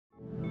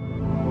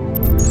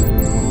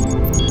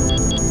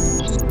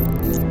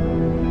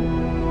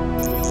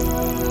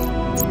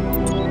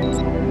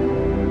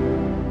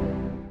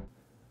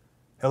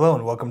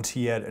welcome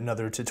to yet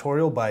another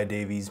tutorial by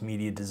Davies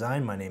Media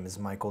Design. My name is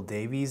Michael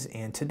Davies,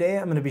 and today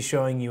I'm going to be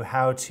showing you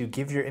how to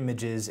give your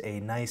images a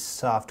nice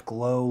soft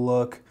glow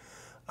look,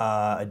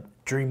 a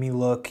dreamy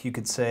look you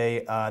could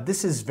say.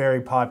 This is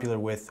very popular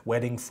with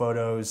wedding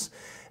photos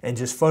and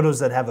just photos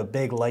that have a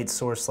big light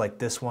source like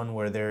this one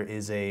where there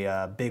is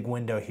a big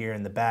window here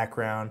in the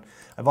background.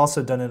 I've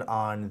also done it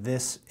on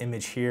this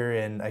image here,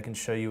 and I can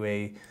show you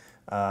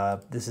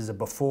this is a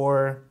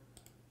before,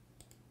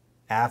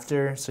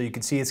 after, so you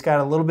can see it's got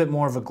a little bit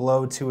more of a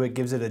glow to it,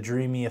 gives it a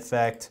dreamy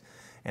effect.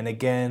 And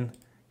again,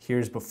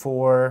 here's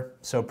before,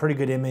 so pretty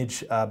good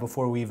image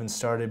before we even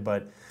started,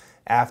 but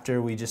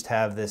after we just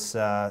have this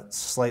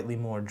slightly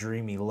more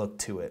dreamy look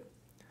to it.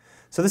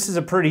 So this is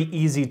a pretty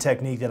easy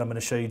technique that I'm going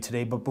to show you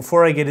today, but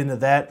before I get into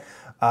that,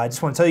 I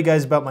just want to tell you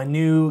guys about my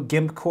new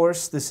GIMP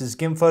course. This is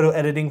GIMP photo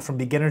editing from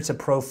beginner to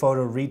pro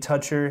photo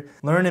retoucher.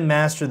 Learn and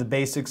master the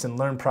basics and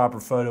learn proper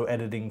photo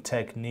editing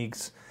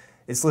techniques.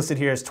 It's listed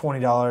here as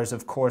 $20.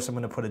 Of course, I'm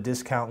going to put a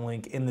discount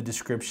link in the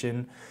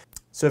description.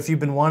 So if you've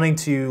been wanting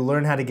to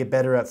learn how to get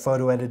better at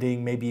photo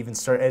editing, maybe even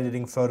start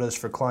editing photos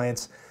for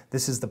clients,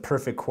 this is the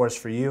perfect course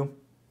for you.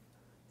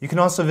 You can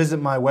also visit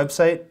my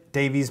website,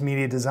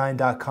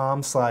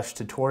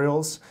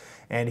 daviesmediadesign.com/tutorials,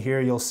 and here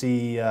you'll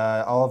see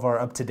all of our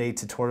up-to-date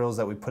tutorials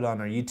that we put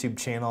on our YouTube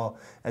channel,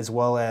 as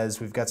well as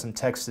we've got some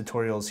text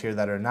tutorials here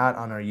that are not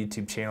on our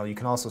YouTube channel. You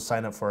can also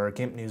sign up for our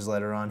GIMP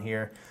newsletter on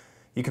here.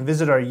 You can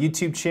visit our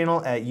YouTube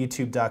channel at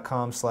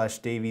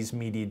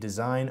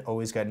youtube.com/daviesmediadesign.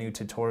 Always got new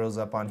tutorials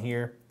up on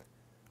here.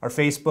 Our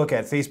Facebook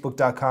at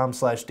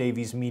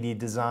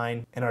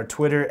facebook.com/daviesmediadesign, and our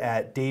Twitter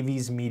at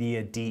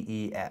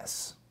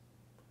daviesmediades.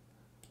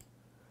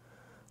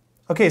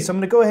 Okay, so I'm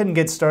going to go ahead and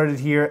get started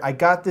here. I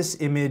got this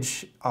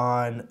image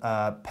on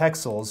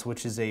Pexels,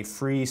 which is a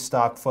free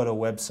stock photo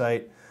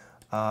website.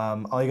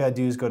 All you got to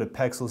do is go to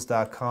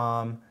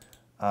pexels.com.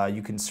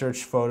 You can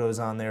search photos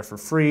on there for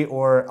free,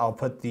 or I'll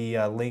put the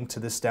link to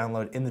this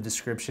download in the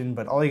description.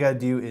 But all you got to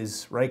do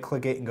is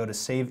right-click it and go to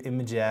Save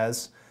Image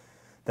As.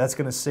 That's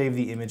going to save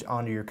the image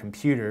onto your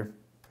computer.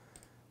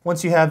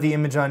 Once you have the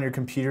image on your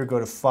computer, go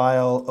to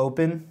File,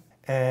 Open,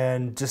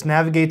 and just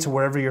navigate to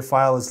wherever your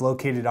file is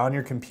located on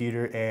your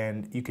computer,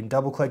 and you can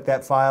double-click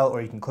that file,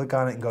 or you can click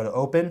on it and go to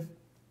Open.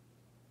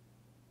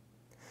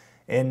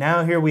 And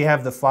now here we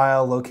have the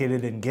file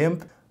located in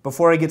GIMP.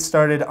 Before I get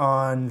started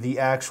on the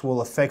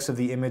actual effects of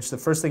the image, the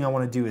first thing I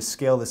want to do is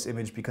scale this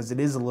image because it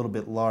is a little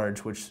bit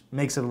large, which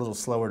makes it a little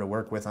slower to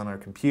work with on our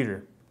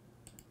computer.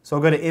 So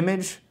I'll go to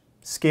Image,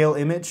 Scale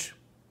Image,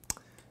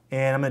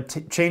 and I'm going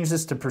to change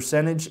this to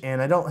percentage,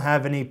 and I don't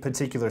have any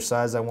particular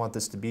size I want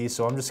this to be,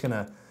 so I'm just going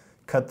to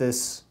cut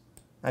this.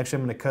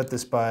 Actually, I'm going to cut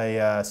this by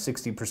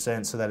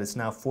 60% so that it's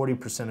now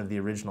 40% of the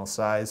original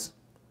size.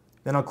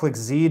 Then I'll click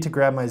Z to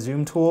grab my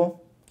zoom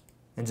tool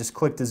and just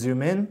click to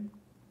zoom in.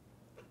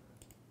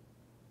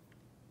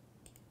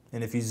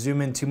 And if you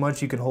zoom in too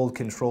much, you can hold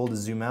Control to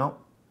zoom out.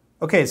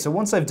 Okay, so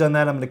once I've done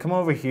that, I'm going to come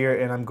over here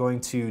and I'm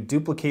going to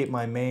duplicate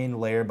my main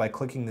layer by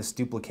clicking this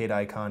duplicate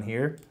icon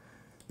here.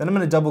 Then I'm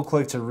going to double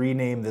click to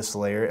rename this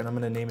layer, and I'm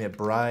going to name it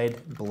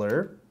Bride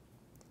Blur.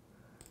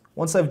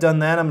 Once I've done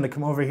that, I'm going to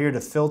come over here to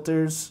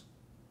Filters,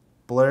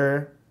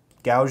 Blur,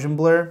 Gaussian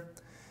Blur.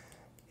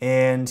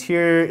 And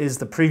here is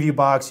the preview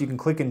box. You can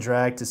click and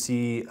drag to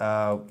see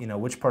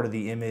which part of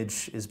the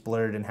image is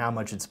blurred and how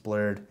much it's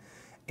blurred.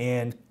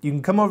 And you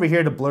can come over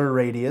here to blur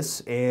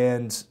radius,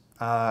 and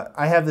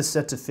I have this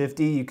set to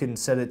 50. You can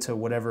set it to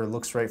whatever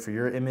looks right for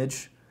your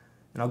image.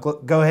 And I'll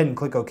go ahead and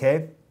click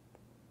OK.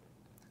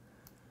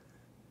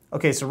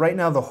 Okay, so right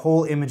now the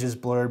whole image is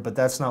blurred, but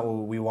that's not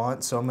what we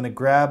want. So I'm going to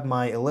grab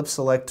my ellipse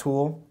select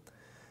tool.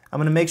 I'm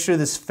going to make sure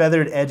this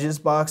feathered edges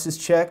box is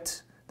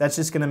checked. That's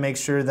just going to make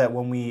sure that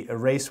when we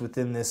erase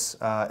within this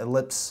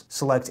ellipse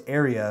select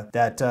area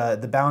that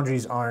the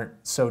boundaries aren't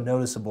so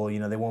noticeable.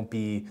 They won't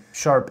be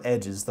sharp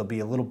edges. They'll be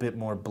a little bit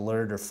more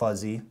blurred or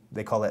fuzzy.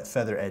 They call that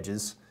feather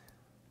edges.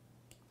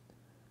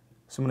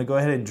 So I'm going to go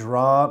ahead and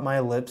draw my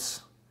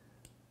ellipse.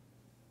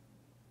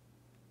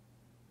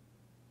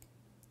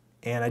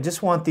 And I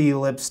just want the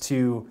ellipse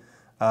to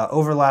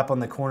overlap on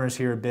the corners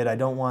here a bit. I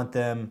don't want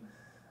the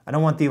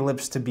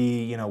ellipse to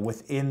be,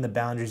 within the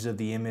boundaries of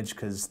the image,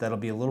 because that'll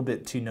be a little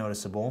bit too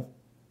noticeable.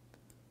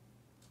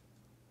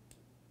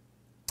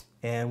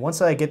 And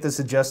once I get this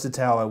adjusted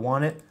to how I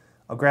want it,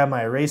 I'll grab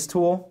my erase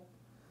tool,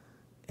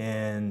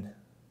 and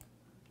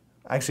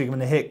actually I'm going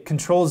to hit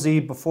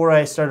Control-Z before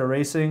I start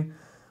erasing.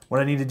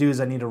 What I need to do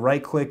is I need to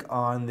right-click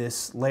on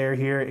this layer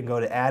here and go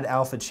to Add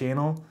Alpha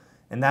Channel,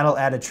 and that'll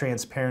add a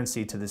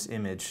transparency to this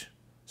image,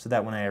 so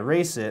that when I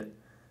erase it,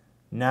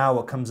 now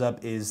what comes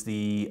up is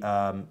the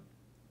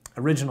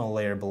original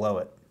layer below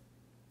it.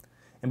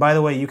 And by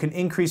the way, you can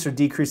increase or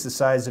decrease the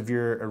size of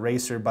your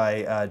eraser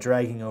by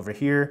dragging over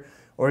here,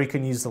 or you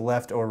can use the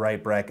left or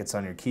right brackets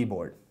on your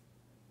keyboard.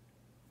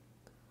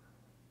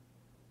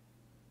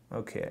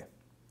 Okay.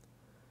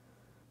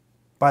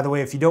 By the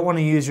way, if you don't want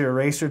to use your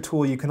eraser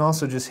tool, you can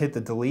also just hit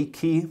the delete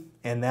key,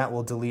 and that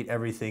will delete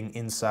everything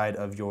inside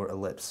of your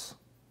ellipse.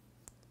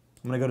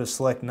 I'm going to go to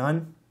Select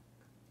None.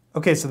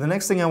 Okay, so the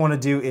next thing I want to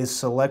do is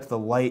select the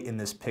light in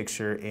this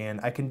picture,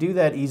 and I can do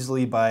that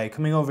easily by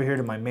coming over here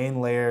to my main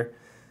layer,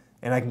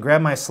 and I can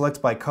grab my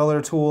select by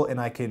color tool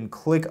and I can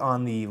click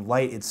on the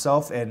light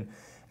itself, and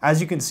as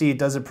you can see it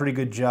does a pretty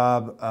good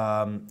job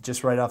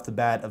just right off the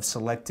bat of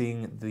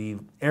selecting the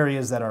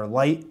areas that are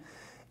light.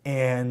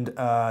 And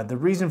the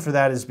reason for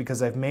that is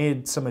because I've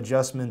made some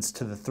adjustments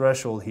to the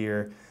threshold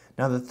here.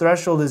 Now the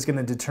threshold is going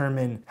to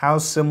determine how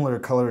similar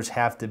colors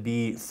have to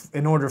be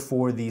in order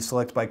for the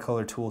select by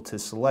color tool to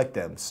select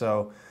them.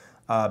 So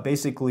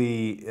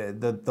basically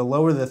the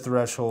lower the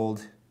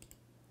threshold,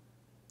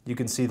 you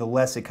can see the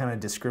less it kind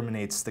of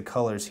discriminates the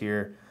colors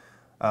here.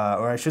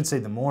 Or I should say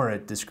the more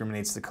it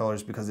discriminates the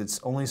colors, because it's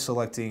only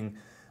selecting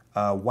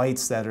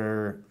whites that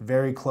are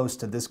very close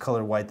to this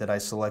color white that I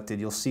selected.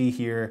 You'll see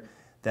here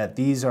that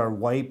these are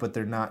white but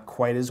they're not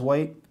quite as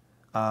white.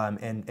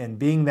 And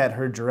being that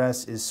her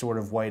dress is sort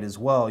of white as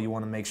well, you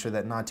want to make sure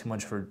that not too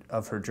much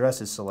of her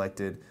dress is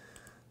selected.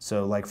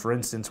 So like for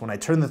instance, when I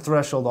turn the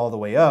threshold all the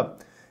way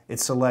up, it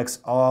selects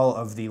all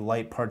of the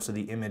light parts of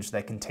the image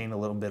that contain a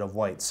little bit of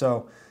white.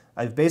 So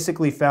I've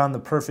basically found the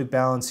perfect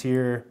balance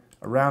here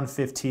around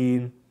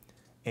 15,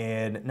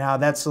 and now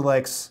that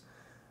selects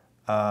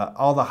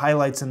all the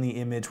highlights in the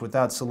image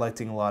without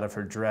selecting a lot of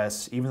her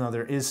dress, even though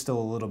there is still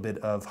a little bit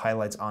of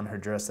highlights on her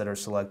dress that are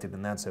selected,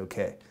 and that's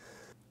okay.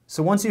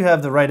 So once you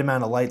have the right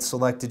amount of light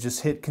selected,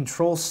 just hit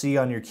Control-C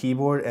on your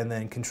keyboard and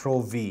then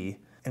Control-V.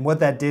 And what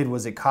that did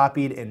was it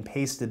copied and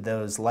pasted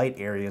those light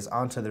areas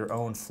onto their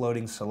own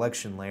floating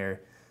selection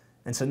layer.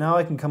 And so now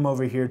I can come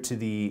over here to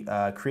the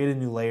Create a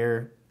New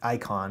Layer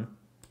icon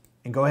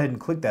and go ahead and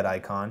click that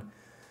icon.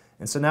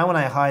 And so now when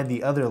I hide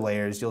the other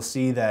layers, you'll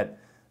see that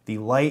the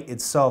light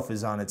itself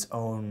is on its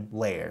own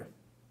layer.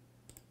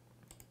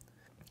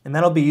 And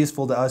that'll be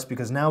useful to us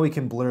because now we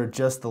can blur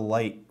just the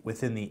light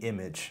within the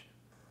image.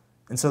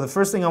 And so the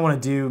first thing I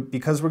want to do,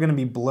 because we're going to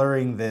be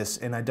blurring this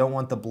and I don't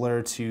want the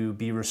blur to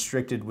be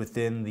restricted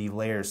within the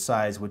layer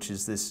size, which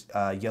is this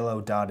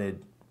yellow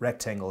dotted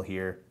rectangle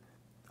here,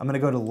 I'm going to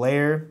go to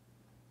Layer,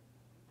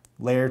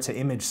 Layer to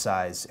Image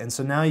Size. And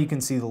so now you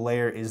can see the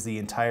layer is the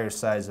entire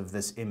size of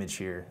this image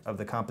here, of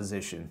the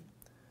composition.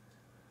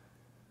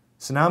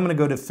 So now I'm going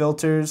to go to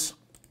Filters,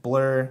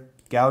 Blur,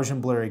 Gaussian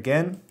Blur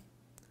again.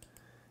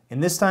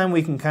 And this time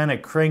we can kind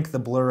of crank the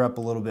blur up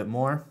a little bit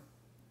more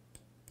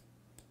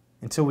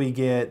until we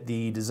get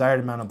the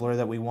desired amount of blur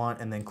that we want,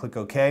 and then click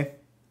OK.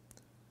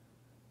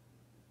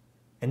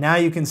 And now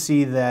you can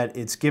see that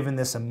it's given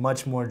this a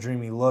much more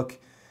dreamy look.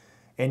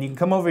 And you can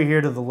come over here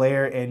to the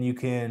layer and you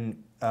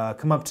can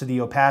come up to the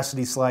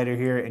opacity slider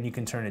here and you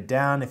can turn it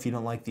down if you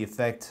don't like the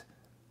effect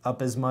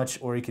up as much,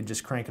 or you could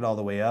just crank it all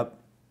the way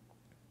up.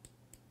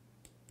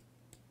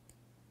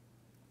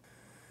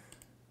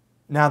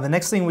 Now the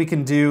next thing we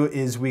can do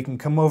is we can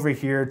come over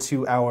here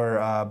to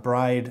our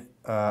bride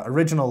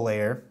original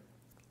layer,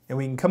 and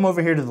we can come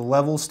over here to the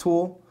Levels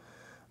tool.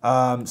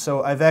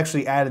 So I've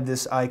actually added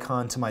this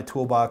icon to my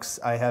toolbox.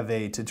 I have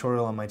a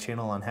tutorial on my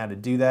channel on how to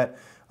do that.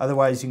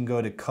 Otherwise you can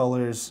go to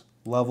Colors,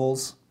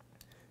 Levels,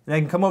 and I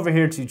can come over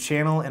here to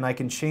Channel and I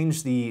can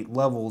change the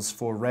levels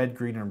for red,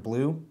 green, or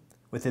blue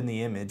within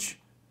the image.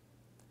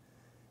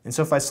 And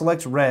so if I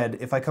select red,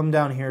 if I come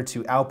down here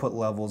to Output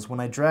Levels, when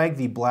I drag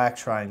the black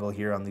triangle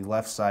here on the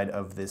left side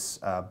of this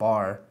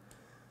bar,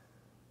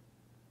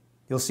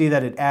 you'll see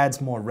that it adds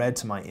more red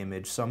to my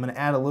image. So I'm going to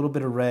add a little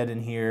bit of red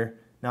in here,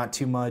 not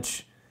too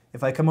much.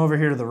 If I come over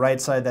here to the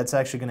right side, that's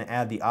actually going to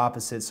add the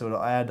opposite, so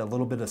it'll add a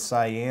little bit of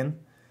cyan.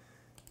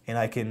 And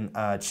I can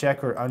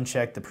check or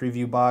uncheck the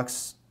preview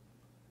box.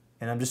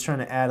 And I'm just trying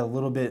to add a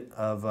little bit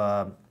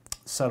of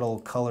subtle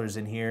colors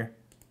in here.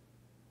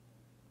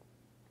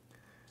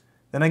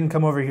 Then I can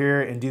come over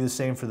here and do the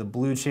same for the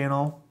blue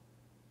channel.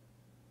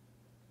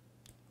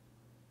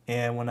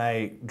 And when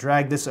I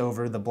drag this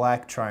over, the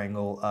black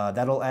triangle,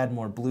 that'll add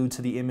more blue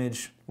to the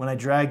image. When I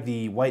drag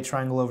the white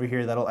triangle over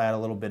here, that'll add a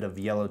little bit of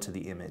yellow to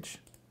the image.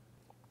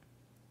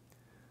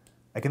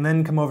 I can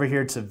then come over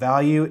here to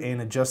Value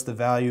and adjust the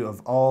value of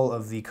all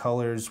of the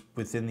colors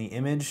within the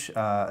image,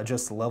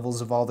 adjust the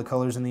levels of all the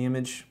colors in the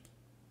image,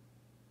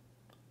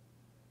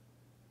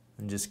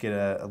 and just get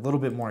a little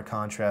bit more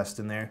contrast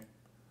in there.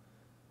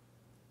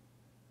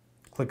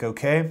 Click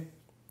OK.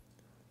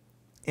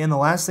 And the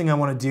last thing I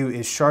want to do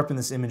is sharpen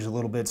this image a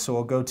little bit, so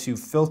I'll go to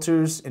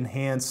Filters,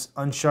 Enhance,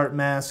 Unsharp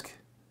Mask,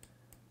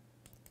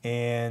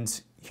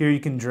 and here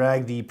you can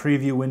drag the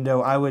preview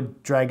window. I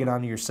would drag it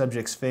onto your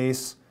subject's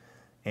face,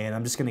 and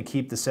I'm just going to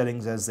keep the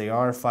settings as they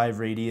are, 5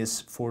 radius,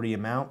 40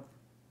 amount,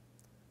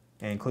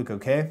 and click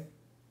OK.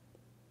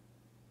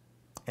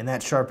 And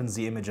that sharpens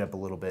the image up a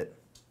little bit.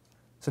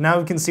 So now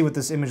we can see what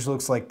this image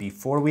looks like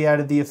before we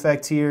added the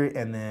effect here,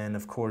 and then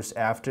of course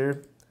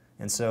after.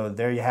 And so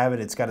there you have it.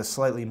 It's got a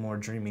slightly more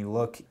dreamy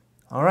look.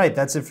 All right,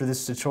 that's it for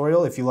this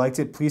tutorial. If you liked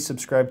it, please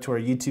subscribe to our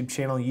YouTube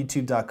channel,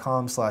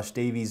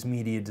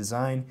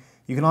 youtube.com/daviesmediadesign.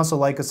 You can also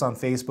like us on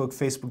Facebook,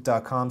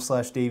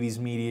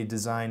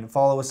 facebook.com/daviesmediadesign.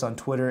 Follow us on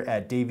Twitter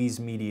at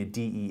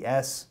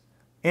daviesmediades.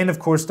 And of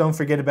course, don't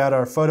forget about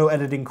our photo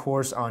editing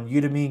course on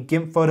Udemy,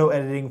 GIMP photo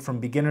editing from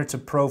beginner to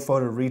pro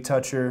photo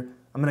retoucher.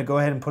 I'm going to go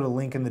ahead and put a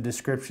link in the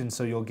description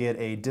so you'll get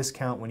a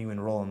discount when you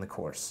enroll in the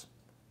course.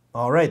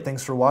 All right,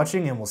 thanks for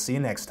watching, and we'll see you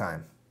next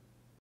time.